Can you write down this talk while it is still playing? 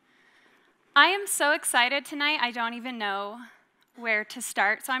I am so excited tonight, I don't even know where to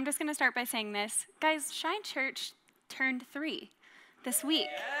start. So I'm just going to start by saying this. Guys, Shine Church turned 3 this week,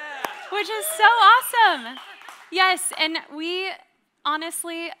 which is so awesome. Yes, and we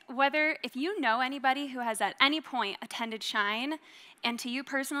honestly, if you know anybody who has at any point attended Shine, and to you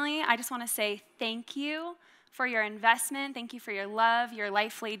personally, I just want to say thank you for your investment. Thank you for your love, your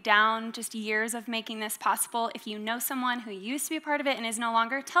life laid down, just years of making this possible. If you know someone who used to be a part of it and is no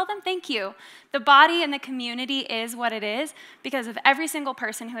longer, tell them thank you. The body and the community is what it is because of every single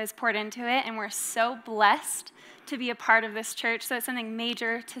person who has poured into it, and we're so blessed to be a part of this church, so it's something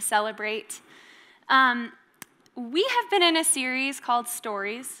major to celebrate. We have been in a series called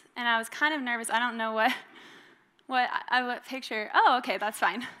Stories, and I was kind of nervous. I don't know what picture. Oh, okay, that's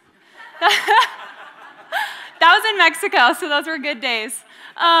fine. That was in Mexico, so those were good days.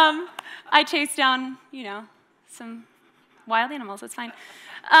 I chased down, some wild animals. It's fine.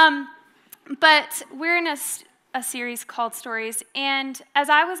 But we're in a series called Stories, and as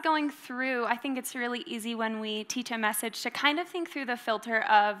I was going through, I think it's really easy when we teach a message to kind of think through the filter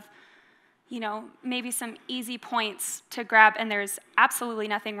of, maybe some easy points to grab, and there's absolutely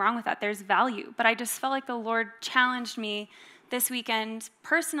nothing wrong with that. There's value. But I just felt like the Lord challenged me this weekend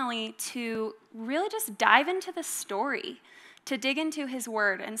personally to really just dive into the story, to dig into his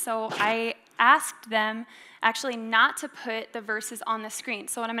word. And so I asked them actually not to put the verses on the screen.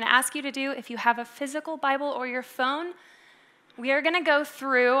 So what I'm going to ask you to do, if you have a physical Bible or your phone, we are going to go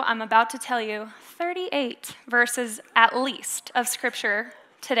through, I'm about to tell you, 38 verses at least of Scripture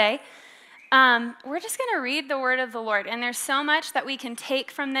today. We're just going to read the word of the Lord. And there's so much that we can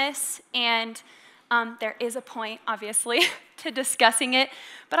take from this, and there is a point, obviously, to discussing it,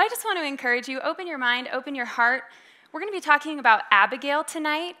 but I just want to encourage you, open your mind, open your heart. We're going to be talking about Abigail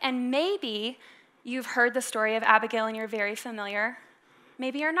tonight, and maybe you've heard the story of Abigail and you're very familiar.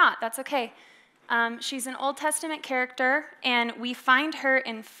 Maybe you're not. That's okay. She's an Old Testament character, and we find her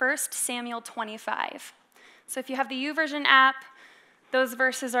in 1 Samuel 25. So if you have the YouVersion app, those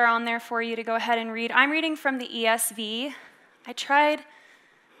verses are on there for you to go ahead and read. I'm reading from the ESV. I tried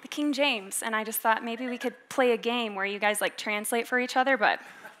the King James, and I just thought maybe we could play a game where you guys translate for each other, but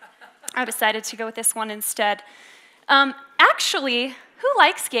I decided to go with this one instead. Actually, who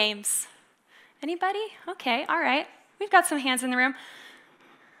likes games? Anybody? Okay, all right. We've got some hands in the room.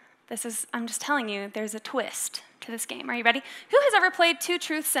 I'm just telling you, there's a twist to this game. Are you ready? Who has ever played Two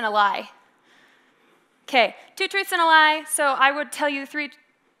Truths and a Lie? Okay, 2 truths and a lie. So I would tell you three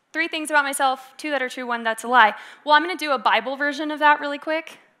things about myself, 2 that are true, 1 that's a lie. Well, I'm going to do a Bible version of that really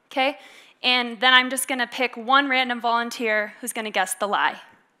quick. Okay? And then I'm just going to pick one random volunteer who's going to guess the lie.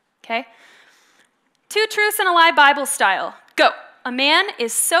 Okay? 2 truths and a lie Bible style. Go. A man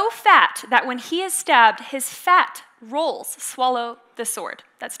is so fat that when he is stabbed, his fat rolls swallow the sword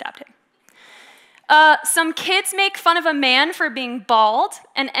that stabbed him. Some kids make fun of a man for being bald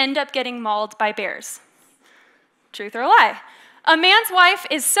and end up getting mauled by bears. Truth or lie? A man's wife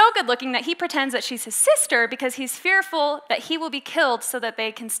is so good looking that he pretends that she's his sister because he's fearful that he will be killed so that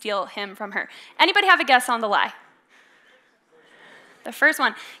they can steal him from her. Anybody have a guess on the lie? The first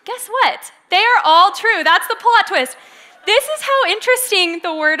one. Guess what? They are all true. That's the plot twist. This is how interesting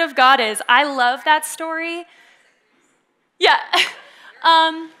the Word of God is. I love that story. Yeah.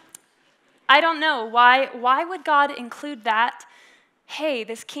 I don't know. Why would God include that? Hey,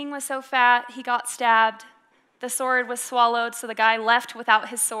 this king was so fat, he got stabbed. The sword was swallowed, so the guy left without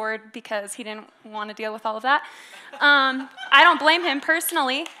his sword because he didn't want to deal with all of that. I don't blame him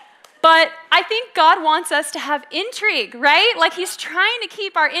personally, but I think God wants us to have intrigue, right? He's trying to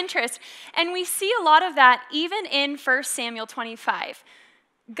keep our interest. And we see a lot of that even in 1 Samuel 25.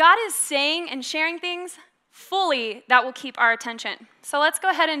 God is saying and sharing things fully that will keep our attention. So let's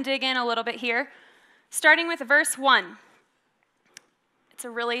go ahead and dig in a little bit here, starting with verse 1. It's a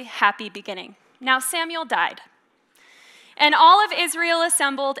really happy beginning. Now Samuel died, and all of Israel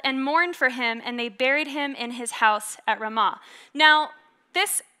assembled and mourned for him, and they buried him in his house at Ramah. Now,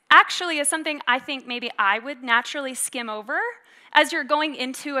 this actually is something I think maybe I would naturally skim over. As you're going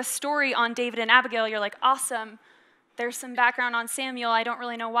into a story on David and Abigail, you're like, awesome, there's some background on Samuel, I don't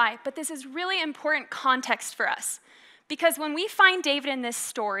really know why. But this is really important context for us, because when we find David in this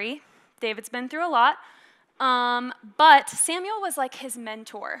story, David's been through a lot, but Samuel was like his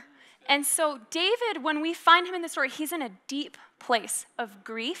mentor. And so David, when we find him in the story, he's in a deep place of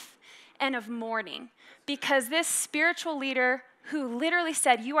grief and of mourning, because this spiritual leader who literally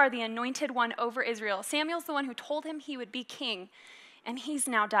said, you are the anointed one over Israel. Samuel's the one who told him he would be king, and he's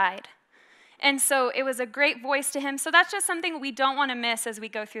now died. And so it was a great voice to him. So that's just something we don't want to miss as we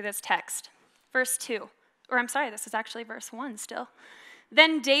go through this text. Verse 2, or I'm sorry, this is actually verse 1 still.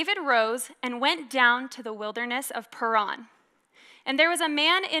 Then David rose and went down to the wilderness of Paran. And there was a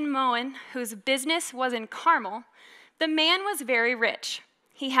man in Moab whose business was in Carmel. The man was very rich.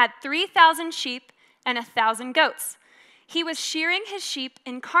 He had 3,000 sheep and 1,000 goats. He was shearing his sheep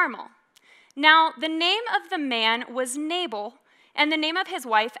in Carmel. Now, the name of the man was Nabal, and the name of his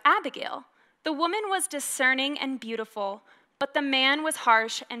wife Abigail. The woman was discerning and beautiful, but the man was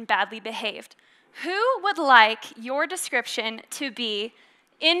harsh and badly behaved. Who would like your description to be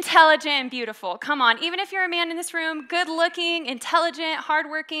intelligent and beautiful? Come on, even if you're a man in this room, good looking, intelligent,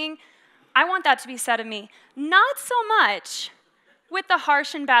 hardworking, I want that to be said of me. Not so much with the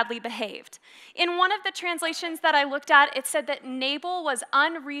harsh and badly behaved. In one of the translations that I looked at, it said that Nabal was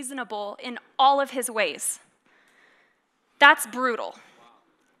unreasonable in all of his ways. That's brutal.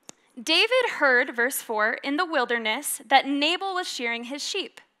 David heard, verse 4, in the wilderness that Nabal was shearing his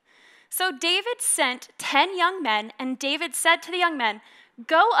sheep. So David sent 10 young men, and David said to the young men,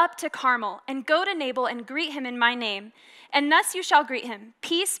 "Go up to Carmel, and go to Nabal and greet him in my name. And thus you shall greet him,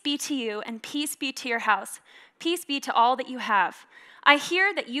 peace be to you, and peace be to your house. Peace be to all that you have. I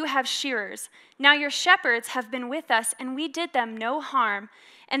hear that you have shearers. Now your shepherds have been with us, and we did them no harm,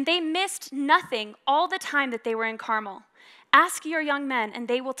 and they missed nothing all the time that they were in Carmel. Ask your young men, and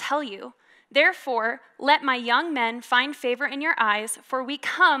they will tell you. Therefore, let my young men find favor in your eyes, for we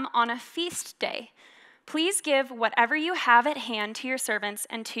come on a feast day. Please give whatever you have at hand to your servants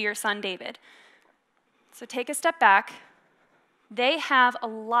and to your son David." So take a step back. They have a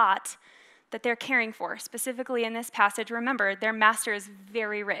lot that they're caring for. Specifically in this passage, remember, their master is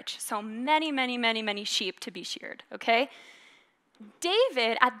very rich. So many sheep to be sheared, okay?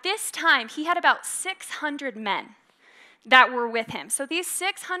 David, at this time, he had about 600 men that were with him. So these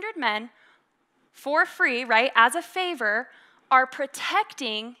 600 men, for free, right, as a favor, are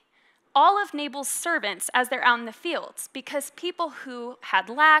protecting all of Nabal's servants as they're out in the fields, because people who had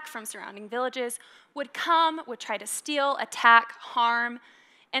lack from surrounding villages would come, would try to steal, attack, harm,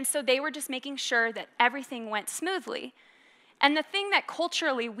 and so they were just making sure that everything went smoothly. And the thing that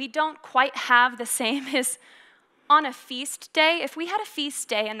culturally we don't quite have the same is on a feast day. If we had a feast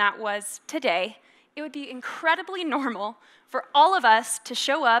day and that was today, it would be incredibly normal for all of us to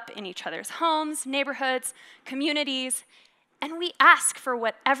show up in each other's homes, neighborhoods, communities, and we ask for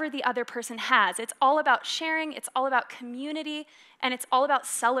whatever the other person has. It's all about sharing, it's all about community, and it's all about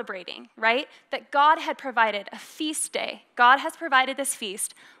celebrating, right? That God had provided a feast day. God has provided this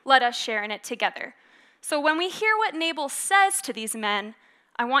feast. Let us share in it together. So when we hear what Nabal says to these men,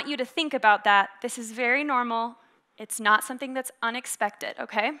 I want you to think about that. This is very normal. It's not something that's unexpected,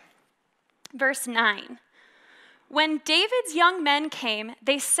 okay? Verse 9. When David's young men came,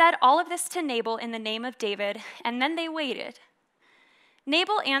 they said all of this to Nabal in the name of David, and then they waited.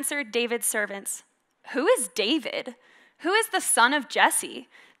 Nabal answered David's servants, "Who is David? Who is the son of Jesse?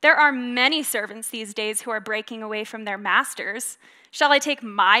 There are many servants these days who are breaking away from their masters. Shall I take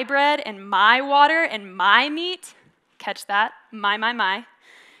my bread and my water and my meat?" Catch that, my.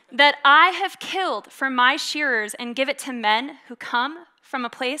 "That I have killed for my shearers and give it to men who come from a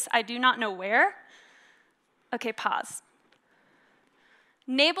place I do not know where?" Okay, pause.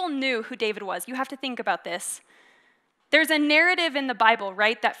 Nabal knew who David was. You have to think about this. There's a narrative in the Bible,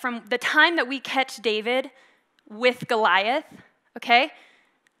 right, that from the time that we catch David with Goliath, okay,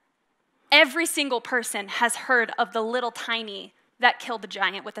 every single person has heard of the little tiny that killed the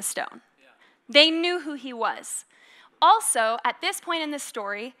giant with a stone. Yeah. They knew who he was. Also, at this point in the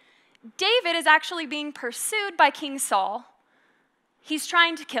story, David is actually being pursued by King Saul. He's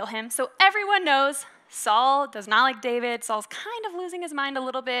trying to kill him, so everyone knows Saul does not like David. Saul's kind of losing his mind a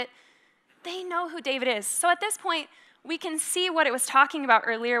little bit. They know who David is. So at this point, we can see what it was talking about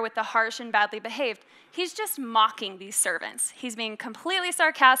earlier with the harsh and badly behaved. He's just mocking these servants. He's being completely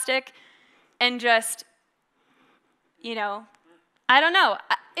sarcastic and just, I don't know.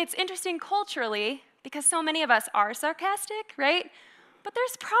 It's interesting culturally because so many of us are sarcastic, right? But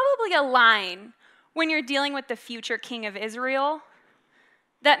there's probably a line when you're dealing with the future king of Israel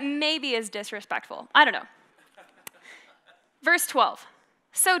that maybe is disrespectful. I don't know. Verse 12.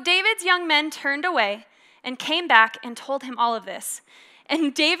 So David's young men turned away and came back and told him all of this.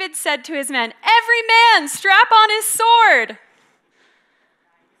 And David said to his men, "Every man strap on his sword."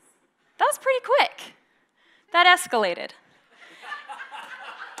 That was pretty quick. That escalated.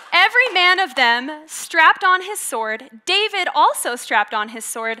 Every man of them strapped on his sword. David also strapped on his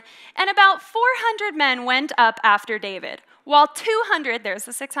sword, and about 400 men went up after David, while 200, there's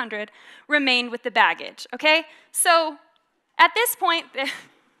the 600, remained with the baggage, okay? So at this point,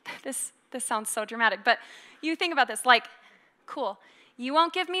 this sounds so dramatic, but you think about this, like, cool, you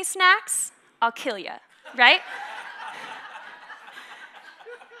won't give me snacks, I'll kill you, right?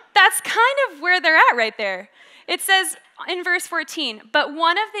 that's kind of where they're at right there. It says in verse 14, but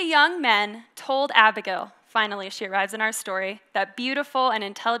one of the young men told Abigail, finally she arrives in our story, that beautiful and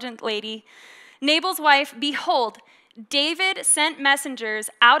intelligent lady, Nabal's wife, behold, David sent messengers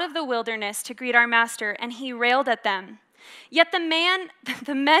out of the wilderness to greet our master, and he railed at them. Yet the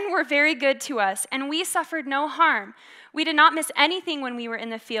men were very good to us, and we suffered no harm. We did not miss anything when we were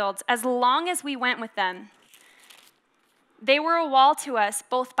in the fields, as long as we went with them. They were a wall to us,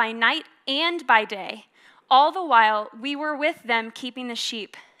 both by night and by day. All the while we were with them keeping the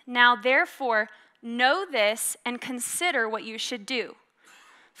sheep. Now therefore, know this and consider what you should do.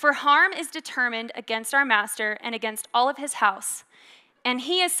 For harm is determined against our master and against all of his house, and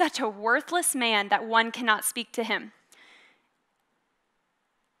he is such a worthless man that one cannot speak to him.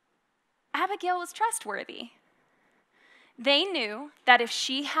 Abigail was trustworthy. They knew that if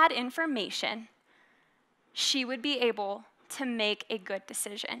she had information, she would be able to make a good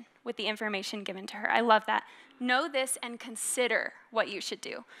decision with the information given to her. I love that. Know this and consider what you should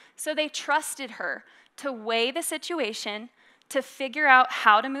do. So they trusted her to weigh the situation, to figure out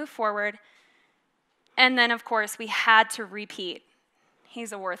how to move forward. And then, of course, we had to repeat,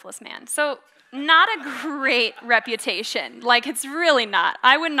 he's a worthless man. So not a great reputation. Like, it's really not.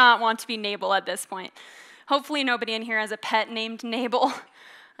 I would not want to be Nabal at this point. Hopefully nobody in here has a pet named Nabal.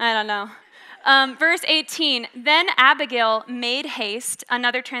 I don't know. Verse 18, then Abigail made haste.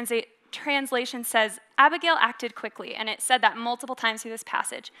 Another translation says, Abigail acted quickly, and it said that multiple times through this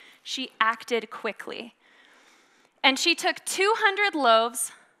passage. She acted quickly. And she took 200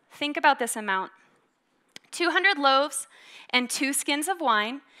 loaves, think about this amount, 200 loaves and 2 skins of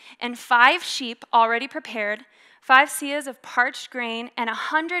wine, and 5 sheep already prepared, 5 seahs of parched grain, and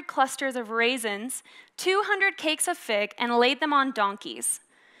 100 clusters of raisins, 200 cakes of fig, and laid them on donkeys.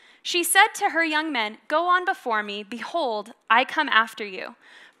 She said to her young men, go on before me, behold, I come after you.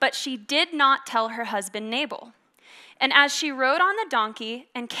 But she did not tell her husband Nabal. And as she rode on the donkey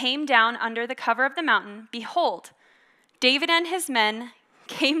and came down under the cover of the mountain, behold, David and his men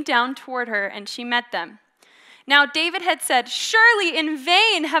came down toward her, and she met them. Now David had said, surely in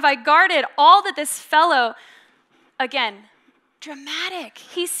vain have I guarded all that this fellow, again, dramatic.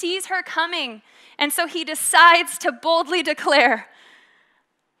 He sees her coming, and so he decides to boldly declare,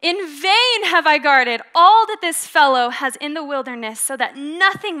 in vain have I guarded all that this fellow has in the wilderness, so that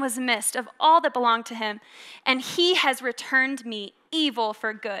nothing was missed of all that belonged to him, and he has returned me evil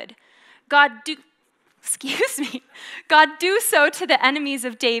for good. God do so to the enemies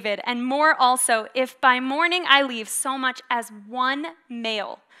of David, and more also, if by morning I leave so much as one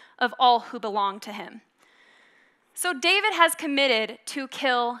male of all who belong to him. So David has committed to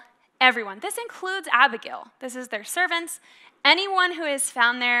kill everyone. This includes Abigail. This is their servants. Anyone who is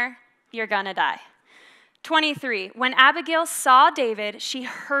found there, you're gonna die. 23, when Abigail saw David, she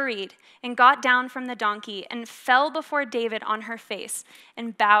hurried and got down from the donkey and fell before David on her face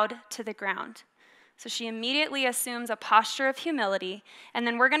and bowed to the ground. So she immediately assumes a posture of humility. And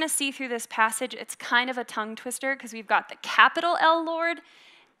then we're going to see through this passage, it's kind of a tongue twister because we've got the capital L Lord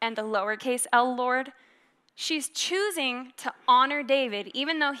and the lowercase l Lord. She's choosing to honor David,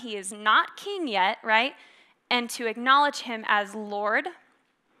 even though he is not king yet, right? And to acknowledge him as Lord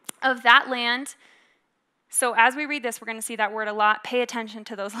of that land. So as we read this, we're going to see that word a lot. Pay attention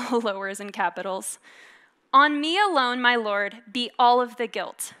to those little lowers and capitals. On me alone, my Lord, be all of the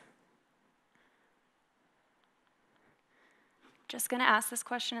guilt. Just going to ask this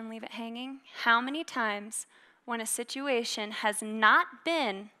question and leave it hanging. How many times when a situation has not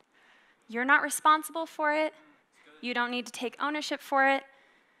been, you're not responsible for it, you don't need to take ownership for it,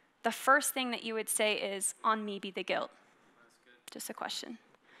 the first thing that you would say is, on me be the guilt? Just a question.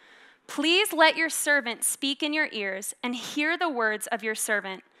 Please let your servant speak in your ears and hear the words of your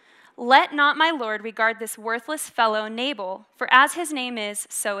servant. Let not my Lord regard this worthless fellow Nabal, for as his name is,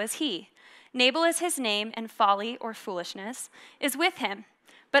 so is he. Nabal is his name, and folly or foolishness is with him.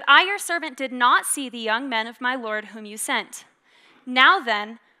 But I, your servant, did not see the young men of my Lord whom you sent. Now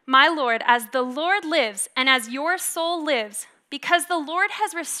then, my Lord, as the Lord lives, and as your soul lives, because the Lord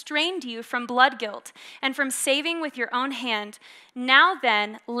has restrained you from blood guilt and from saving with your own hand, now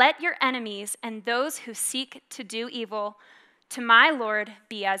then, let your enemies and those who seek to do evil to my Lord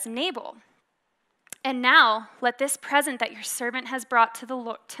be as Nabal. And now let this present that your servant has brought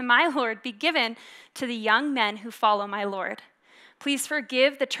to my Lord be given to the young men who follow my Lord. Please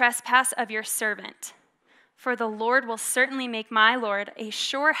forgive the trespass of your servant, for the Lord will certainly make my Lord a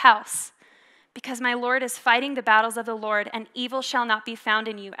sure house, because my Lord is fighting the battles of the Lord, and evil shall not be found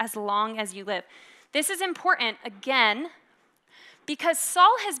in you as long as you live. This is important, again, because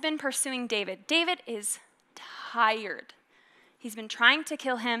Saul has been pursuing David. David is tired. He's been trying to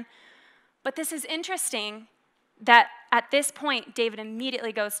kill him But this is interesting that at this point, David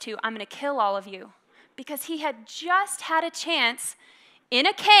immediately goes to, I'm going to kill all of you. Because he had just had a chance in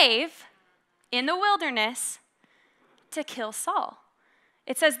a cave in the wilderness to kill Saul.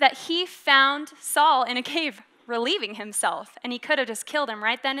 It says that he found Saul in a cave relieving himself, and he could have just killed him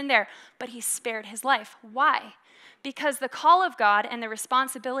right then and there, but he spared his life. Why? Because the call of God and the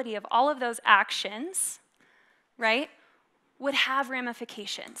responsibility of all of those actions, right, would have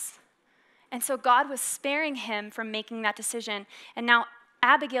ramifications. And so God was sparing him from making that decision. And now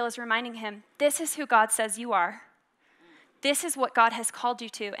Abigail is reminding him, this is who God says you are. This is what God has called you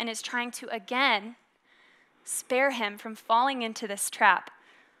to, and is trying to, again, spare him from falling into this trap.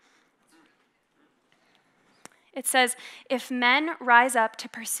 It says, if men rise up to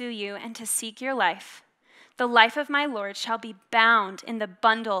pursue you and to seek your life, the life of my Lord shall be bound in the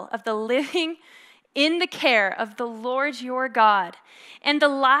bundle of the living in the care of the Lord your God, and the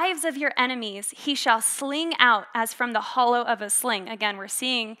lives of your enemies he shall sling out as from the hollow of a sling. Again, we're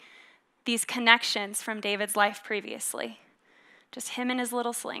seeing these connections from David's life previously. Just him and his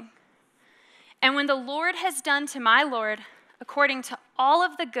little sling. And when the Lord has done to my Lord according to all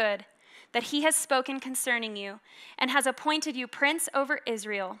of the good that he has spoken concerning you, and has appointed you prince over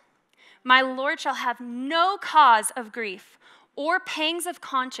Israel, my Lord shall have no cause of grief or pangs of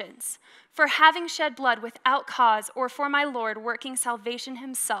conscience for having shed blood without cause, or for my Lord working salvation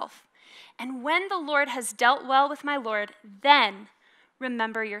himself. And when the Lord has dealt well with my Lord, then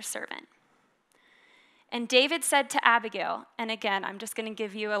remember your servant. And David said to Abigail, and again, I'm just going to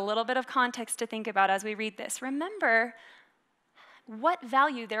give you a little bit of context to think about as we read this. Remember what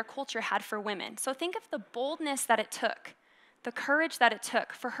value their culture had for women. So think of the boldness that it took, the courage that it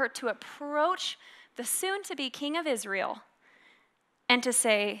took for her to approach the soon-to-be king of Israel and to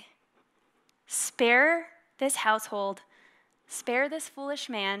say, spare this household, spare this foolish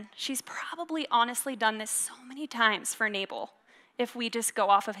man. She's probably honestly done this so many times for Nabal, if we just go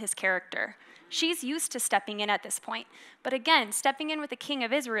off of his character. She's used to stepping in at this point. But again, stepping in with the king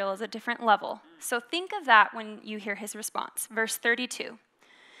of Israel is a different level. So think of that when you hear his response. Verse 32.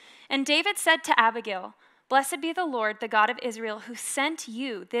 And David said to Abigail, blessed be the Lord, the God of Israel, who sent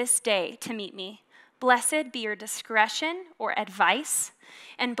you this day to meet me. Blessed be your discretion or advice,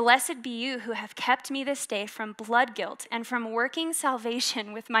 and blessed be you who have kept me this day from blood guilt and from working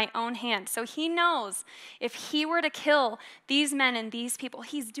salvation with my own hand. So he knows if he were to kill these men and these people,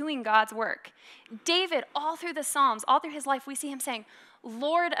 he's doing God's work. David, all through the Psalms, all through his life, we see him saying,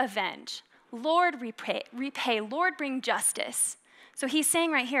 Lord, avenge. Lord, repay. Lord, bring justice. So he's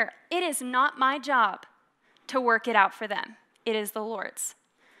saying right here, it is not my job to work it out for them. It is the Lord's.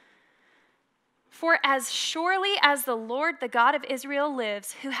 For as surely as the Lord, the God of Israel,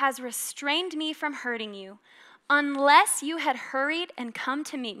 lives, who has restrained me from hurting you, unless you had hurried and come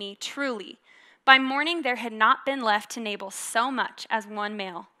to meet me, truly, by morning there had not been left to Nabal so much as one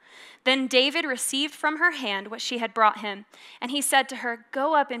male. Then David received from her hand what she had brought him, and he said to her,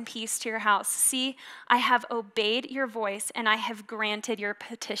 go up in peace to your house. See, I have obeyed your voice, and I have granted your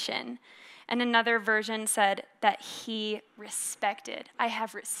petition. And another version said that he respected. I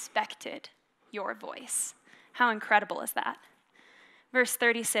have respected your voice. How incredible is that? Verse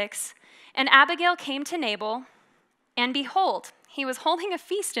 36, and Abigail came to Nabal, and behold, he was holding a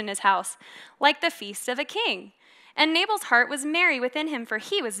feast in his house, like the feast of a king. And Nabal's heart was merry within him, for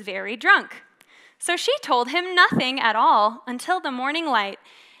he was very drunk. So she told him nothing at all until the morning light.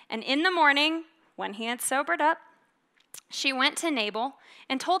 And in the morning, when he had sobered up, she went to Nabal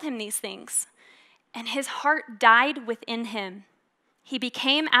and told him these things. And his heart died within him. He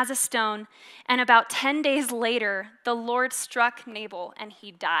became as a stone, and about 10 days later, the Lord struck Nabal, and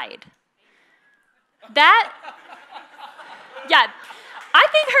he died. Yeah, I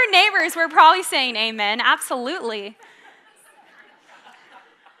think her neighbors were probably saying amen, absolutely.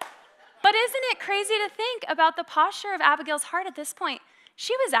 But isn't it crazy to think about the posture of Abigail's heart at this point?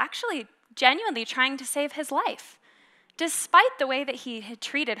 She was actually genuinely trying to save his life. Despite the way that he had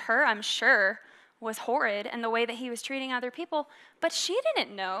treated her, I'm sure, was horrid, and the way that he was treating other people, but she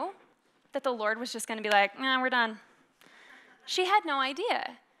didn't know that the Lord was just going to be like, nah, we're done. She had no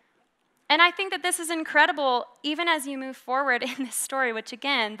idea. And I think that this is incredible, even as you move forward in this story, which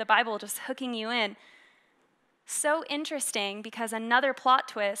again, the Bible just hooking you in. So interesting, because another plot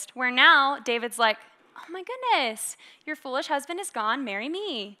twist, where now David's like, oh my goodness, your foolish husband is gone, marry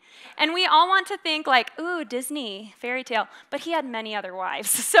me. And we all want to think like, ooh, Disney, fairy tale. But he had many other wives,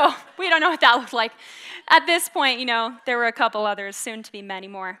 so we don't know what that looked like. At this point, there were a couple others, soon to be many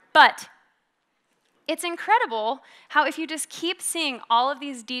more. But it's incredible how if you just keep seeing all of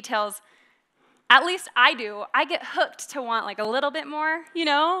these details At least I do. I get hooked to want like a little bit more, you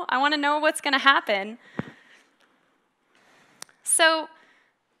know? I want to know what's going to happen. So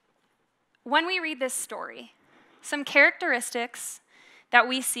when we read this story, some characteristics that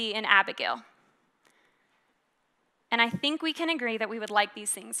we see in Abigail, and I think we can agree that we would like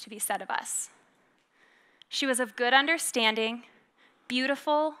these things to be said of us. She was of good understanding,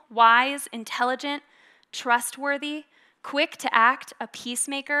 beautiful, wise, intelligent, trustworthy, quick to act, a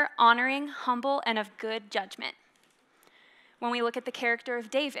peacemaker, honoring, humble, and of good judgment. When we look at the character of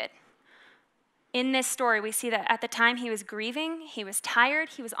David, in this story, we see that at the time he was grieving, he was tired,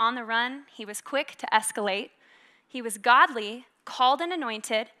 he was on the run, he was quick to escalate, he was godly, called and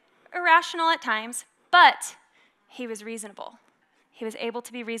anointed, irrational at times, but he was reasonable. He was able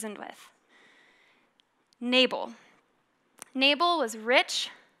to be reasoned with. Nabal. Nabal was rich,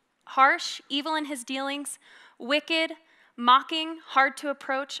 harsh, evil in his dealings, wicked, mocking, hard to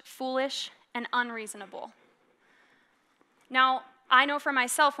approach, foolish, and unreasonable. Now, I know for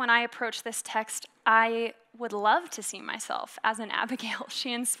myself, when I approach this text, I would love to see myself as an Abigail.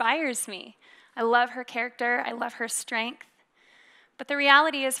 She inspires me. I love her character. I love her strength. But the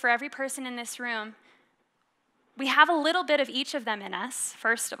reality is, for every person in this room, we have a little bit of each of them in us,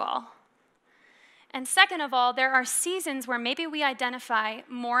 first of all. And second of all, there are seasons where maybe we identify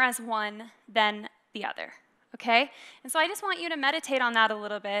more as one than the other, okay? And so I just want you to meditate on that a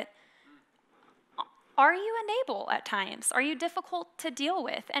little bit. Are you a Nabal at times? Are you difficult to deal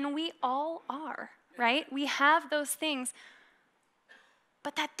with? And we all are, right? We have those things.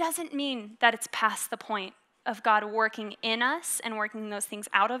 But that doesn't mean that it's past the point of God working in us and working those things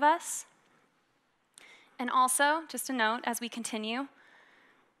out of us. And also, just a note as we continue,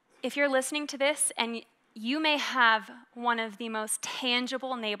 if you're listening to this and you may have one of the most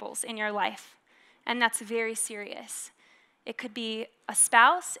tangible Nabals in your life, and that's very serious. It could be a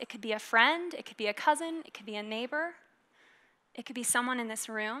spouse, it could be a friend, it could be a cousin, it could be a neighbor, it could be someone in this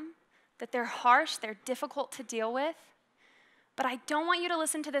room, that they're harsh, they're difficult to deal with. But I don't want you to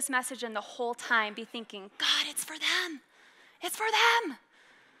listen to this message and the whole time be thinking, God, it's for them. It's for them.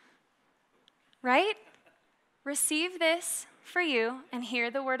 Right? Receive this for you and hear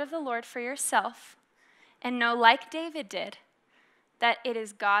the word of the Lord for yourself and know, like David did, that it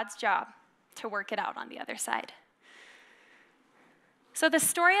is God's job to work it out on the other side. So the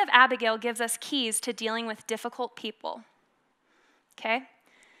story of Abigail gives us keys to dealing with difficult people, okay?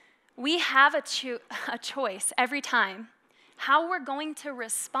 We have a choice every time how we're going to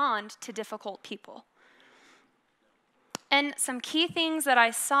respond to difficult people. And some key things that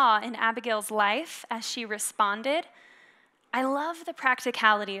I saw in Abigail's life as she responded, I love the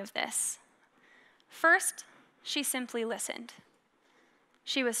practicality of this. First, she simply listened.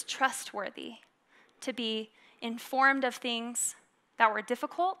 She was trustworthy to be informed of things that were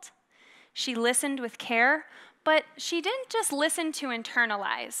difficult. She listened with care, but she didn't just listen to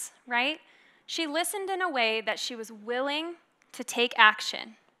internalize, right? She listened in a way that she was willing to take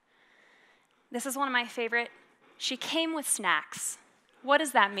action. This is one of my favorite. She came with snacks. What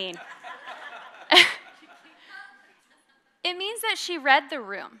does that mean? It means that she read the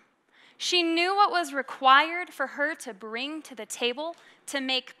room. She knew what was required for her to bring to the table to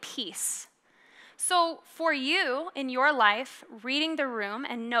make peace. So for you in your life, reading the room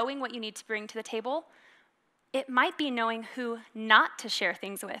and knowing what you need to bring to the table, it might be knowing who not to share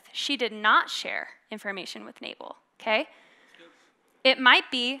things with. She did not share information with Nabal, okay? It might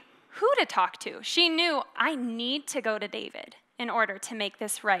be who to talk to. She knew, I need to go to David in order to make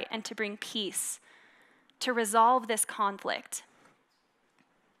this right and to bring peace, to resolve this conflict.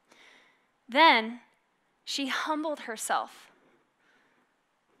 Then she humbled herself.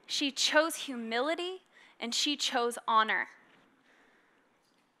 She chose humility and she chose honor.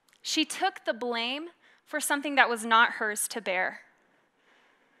 She took the blame for something that was not hers to bear.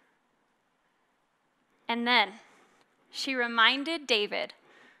 And then she reminded David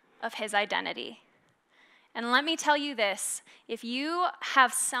of his identity. And let me tell you this, if you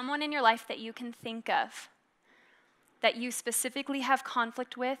have someone in your life that you can think of, that you specifically have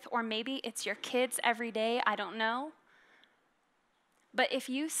conflict with, or maybe it's your kids every day, I don't know. But if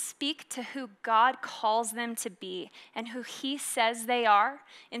you speak to who God calls them to be and who he says they are,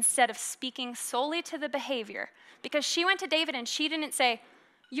 instead of speaking solely to the behavior, because she went to David and she didn't say,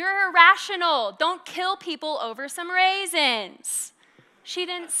 you're irrational, don't kill people over some raisins. She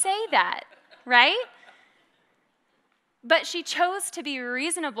didn't say that, right? But she chose to be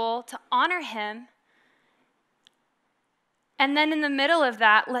reasonable, to honor him. And then in the middle of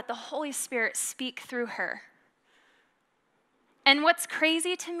that, let the Holy Spirit speak through her. And what's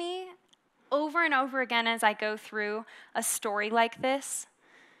crazy to me, over and over again as I go through a story like this,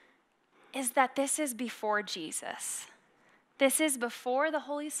 is that this is before Jesus. This is before the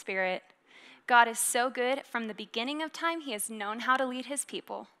Holy Spirit. God is so good. From the beginning of time, he has known how to lead his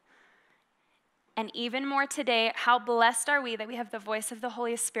people. And even more today, how blessed are we that we have the voice of the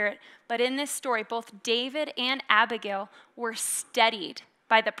Holy Spirit. But in this story, both David and Abigail were steadied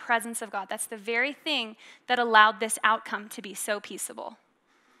by the presence of God. That's the very thing that allowed this outcome to be so peaceable,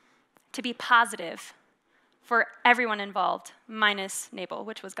 to be positive for everyone involved, minus Nabal,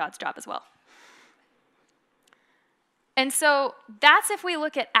 which was God's job as well. And so that's if we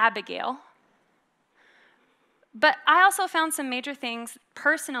look at Abigail. But I also found some major things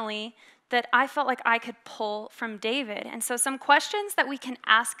personally that I felt like I could pull from David. And so some questions that we can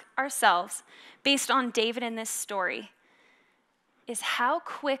ask ourselves based on David in this story is, how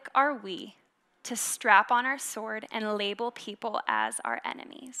quick are we to strap on our sword and label people as our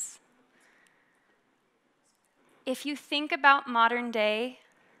enemies? If you think about modern day,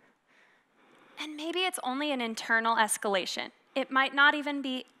 and maybe it's only an internal escalation. It might not even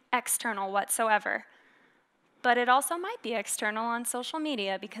be external whatsoever. But it also might be external on social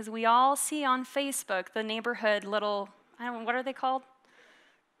media, because we all see on Facebook the neighborhood little, I don't know, what are they called?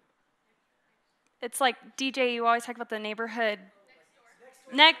 It's like, DJ, you always talk about the neighborhood.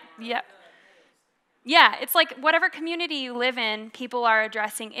 Yeah, it's like whatever community you live in, people are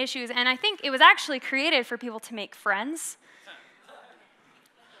addressing issues. And I think it was actually created for people to make friends.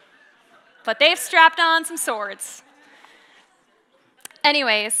 But they've strapped on some swords.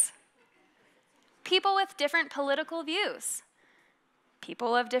 Anyways, people with different political views,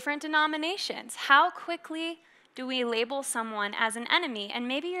 people of different denominations, how quickly do we label someone as an enemy? And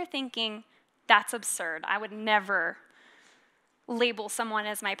maybe you're thinking, that's absurd. I would never label someone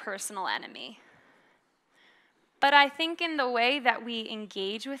as my personal enemy. But I think in the way that we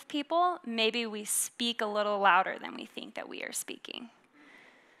engage with people, maybe we speak a little louder than we think that we are speaking.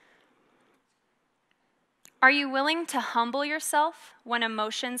 Are you willing to humble yourself when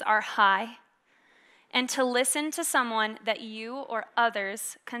emotions are high and to listen to someone that you or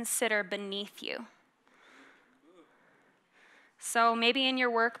others consider beneath you? So maybe in your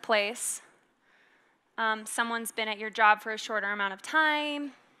workplace, someone's been at your job for a shorter amount of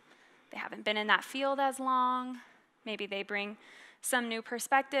time. They haven't been in that field as long. Maybe they bring some new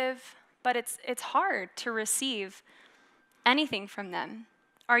perspective, but it's hard to receive anything from them.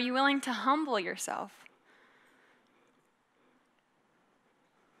 Are you willing to humble yourself?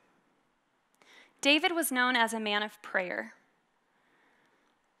 David was known as a man of prayer.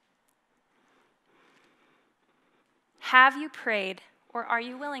 Have you prayed, or are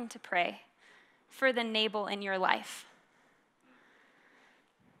you willing to pray for the Nabal in your life?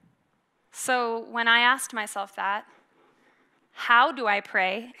 So when I asked myself that, how do I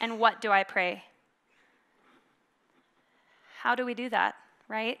pray and what do I pray? How do we do that,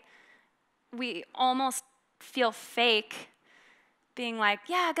 right? We almost feel fake being like,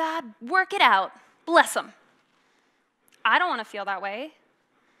 yeah, God, work it out. Bless them. I don't want to feel that way.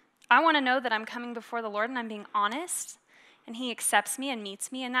 I want to know that I'm coming before the Lord and I'm being honest, and he accepts me and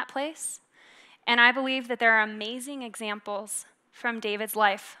meets me in that place. And I believe that there are amazing examples from David's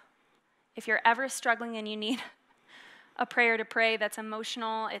life. If you're ever struggling and you need a prayer to pray that's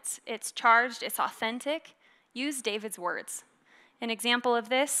emotional, it's charged, it's authentic, use David's words. An example of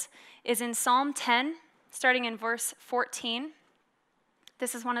this is in Psalm 10, starting in verse 14.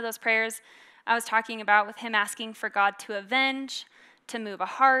 This is one of those prayers I was talking about, with him asking for God to avenge, to move a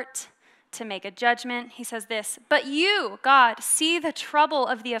heart, to make a judgment. He says this, "But you, God, see the trouble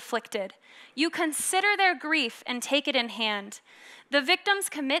of the afflicted. You consider their grief and take it in hand. The victims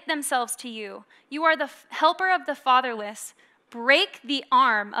commit themselves to you. You are the helper of the fatherless. Break the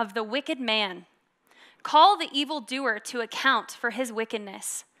arm of the wicked man. Call the evildoer to account for his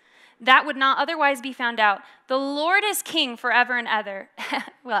wickedness. That would not otherwise be found out. The Lord is king forever and ever."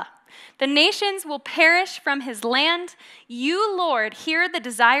 Well, the nations will perish from his land. You, Lord, hear the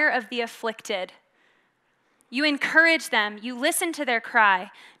desire of the afflicted. You encourage them. You listen to their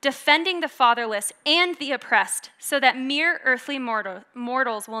cry, defending the fatherless and the oppressed, so that mere earthly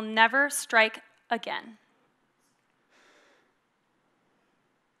mortals will never strike again.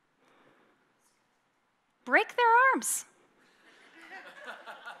 Break their arms.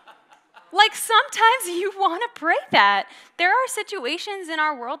 Like, sometimes you want to pray that. There are situations in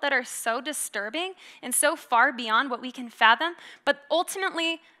our world that are so disturbing and so far beyond what we can fathom, but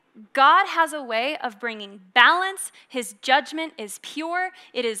ultimately, God has a way of bringing balance. His judgment is pure,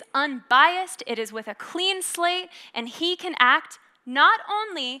 it is unbiased, it is with a clean slate, and he can act not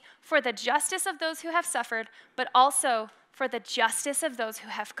only for the justice of those who have suffered, but also for the justice of those who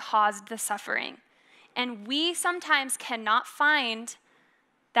have caused the suffering. And we sometimes cannot find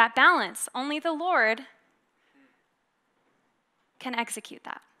that balance. Only the Lord can execute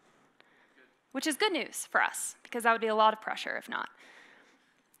that, which is good news for us, because that would be a lot of pressure if not.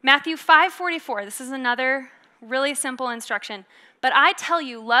 Matthew 5:44, this is another really simple instruction. But I tell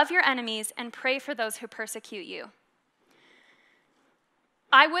you, love your enemies and pray for those who persecute you.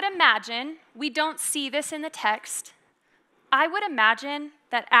 I would imagine, we don't see this in the text, I would imagine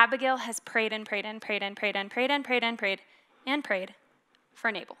that Abigail has prayed and prayed and prayed and prayed and prayed and prayed and prayed and prayed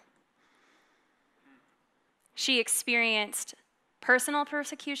for Nabal. She experienced personal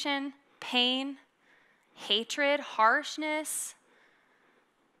persecution, pain, hatred, harshness,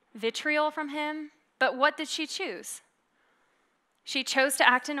 vitriol from him. But what did she choose? She chose to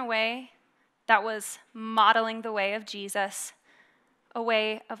act in a way that was modeling the way of Jesus, a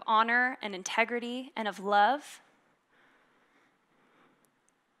way of honor and integrity and of love.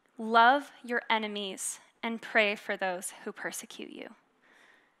 Love your enemies and pray for those who persecute you.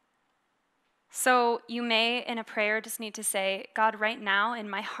 So you may, in a prayer, just need to say, God, right now in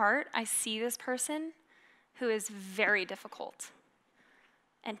my heart, I see this person who is very difficult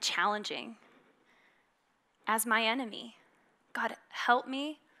and challenging as my enemy. God, help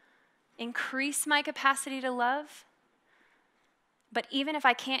me increase my capacity to love. But even if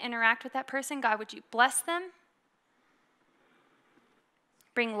I can't interact with that person, God, would you bless them,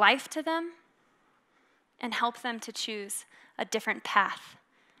 bring life to them, and help them to choose a different path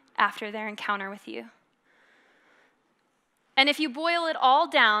after their encounter with you. And if you boil it all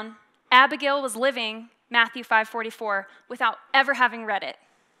down, Abigail was living Matthew 5:44 without ever having read it.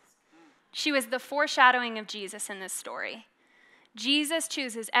 She was the foreshadowing of Jesus in this story. Jesus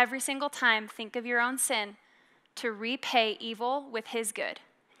chooses every single time, think of your own sin, to repay evil with his good.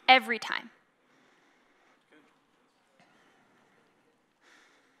 Every time.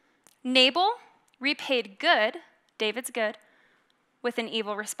 Nabal repaid good, David's good, with an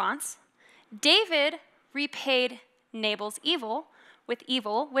evil response. David repaid Nabal's evil with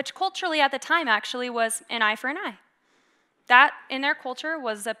evil, which culturally at the time actually was an eye for an eye. That, in their culture,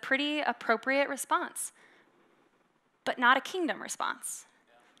 was a pretty appropriate response, but not a kingdom response,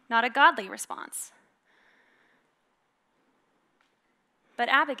 not a godly response. But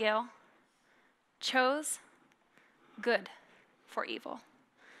Abigail chose good for evil.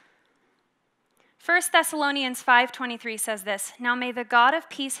 1 Thessalonians 5:23 says this, "Now may the God of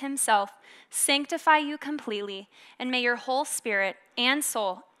peace himself sanctify you completely, and may your whole spirit and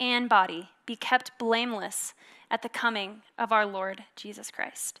soul and body be kept blameless at the coming of our Lord Jesus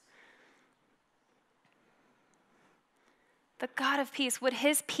Christ." The God of peace, would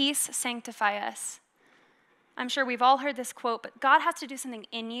his peace sanctify us? I'm sure we've all heard this quote, but God has to do something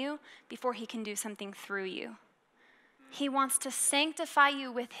in you before he can do something through you. He wants to sanctify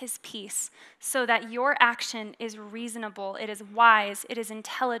you with his peace so that your action is reasonable, it is wise, it is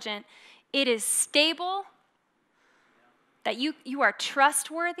intelligent, it is stable, that you are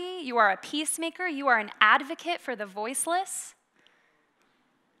trustworthy, you are a peacemaker, you are an advocate for the voiceless.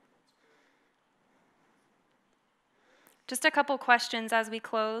 Just a couple questions as we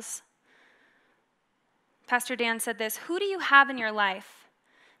close. Pastor Dan said this, who do you have in your life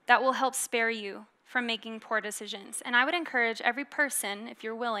that will help spare you from making poor decisions? And I would encourage every person, if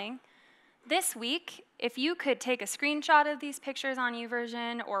you're willing, this week, if you could take a screenshot of these pictures on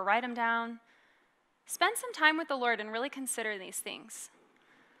YouVersion or write them down, spend some time with the Lord and really consider these things.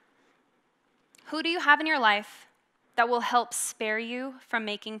 Who do you have in your life that will help spare you from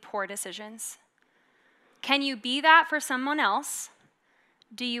making poor decisions? Can you be that for someone else?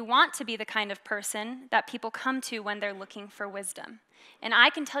 Do you want to be the kind of person that people come to when they're looking for wisdom? And I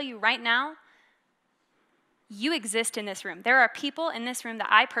can tell you right now, you exist in this room. There are people in this room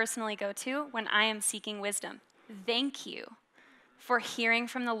that I personally go to when I am seeking wisdom. Thank you for hearing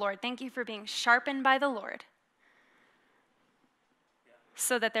from the Lord. Thank you for being sharpened by the Lord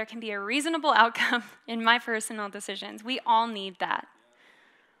so that there can be a reasonable outcome in my personal decisions. We all need that.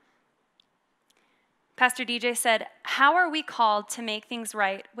 Pastor DJ said, how are we called to make things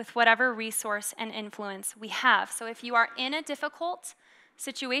right with whatever resource and influence we have? So if you are in a difficult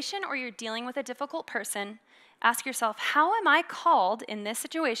situation or you're dealing with a difficult person, ask yourself, how am I called in this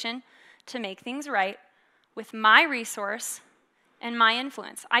situation to make things right with my resource and my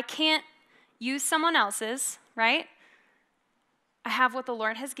influence? I can't use someone else's, right? I have what the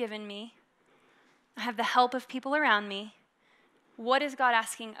Lord has given me. I have the help of people around me. What is God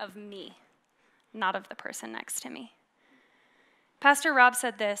asking of me, not of the person next to me? Pastor Rob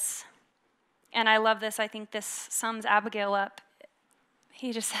said this, and I love this. I think this sums Abigail up.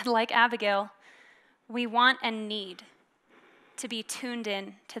 He just said, like Abigail, we want and need to be tuned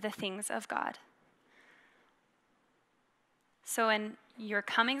in to the things of God. So in your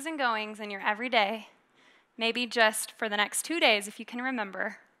comings and goings in your everyday, maybe just for the next 2 days, if you can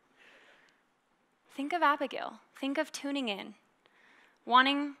remember, think of Abigail. Think of tuning in,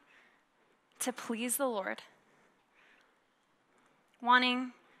 wanting to please the Lord,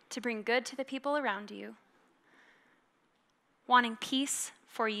 wanting to bring good to the people around you, wanting peace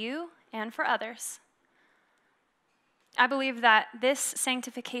for you and for others. I believe that this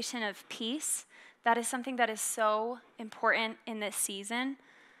sanctification of peace, that is something that is so important in this season.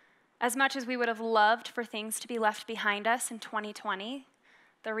 As much as we would have loved for things to be left behind us in 2020,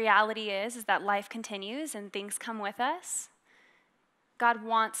 the reality is that life continues and things come with us. God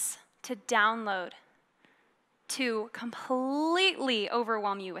wants to download, to completely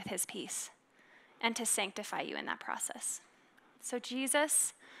overwhelm you with his peace and to sanctify you in that process. So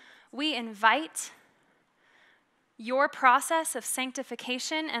Jesus, we invite your process of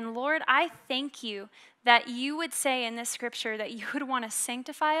sanctification. And Lord, I thank you that you would say in this scripture that you would want to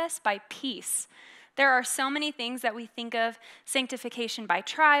sanctify us by peace. There are so many things that we think of sanctification by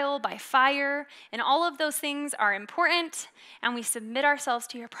trial, by fire, and all of those things are important, and we submit ourselves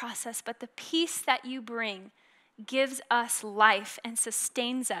to your process. But the peace that you bring gives us life and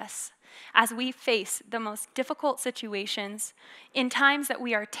sustains us as we face the most difficult situations, in times that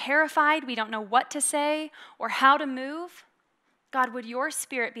we are terrified, we don't know what to say or how to move. God, would your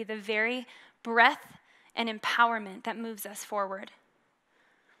Spirit be the very breath and empowerment that moves us forward.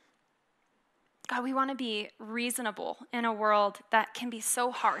 God, we want to be reasonable in a world that can be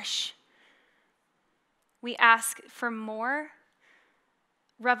so harsh. We ask for more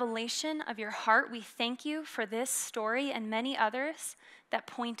revelation of your heart. We thank you for this story and many others that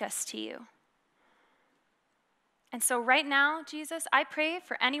point us to you. And so right now, Jesus, I pray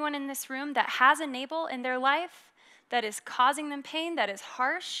for anyone in this room that has a Nabal in their life that is causing them pain, that is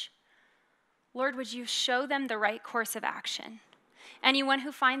harsh. Lord, would you show them the right course of action? Anyone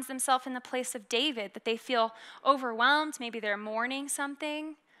who finds themselves in the place of David, that they feel overwhelmed, maybe they're mourning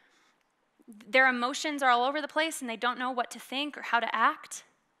something, their emotions are all over the place and they don't know what to think or how to act.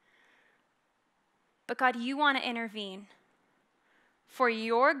 But God, you want to intervene for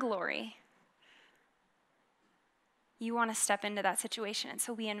your glory. You want to step into that situation, and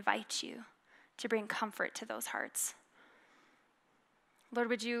so we invite you to bring comfort to those hearts. Lord,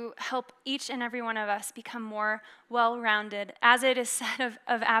 would you help each and every one of us become more well-rounded, as it is said of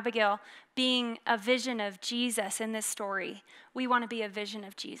Abigail, being a vision of Jesus in this story. We want to be a vision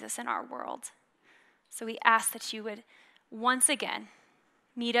of Jesus in our world. So we ask that you would once again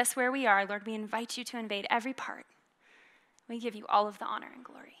meet us where we are. Lord, we invite you to invade every part. We give you all of the honor and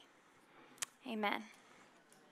glory. Amen.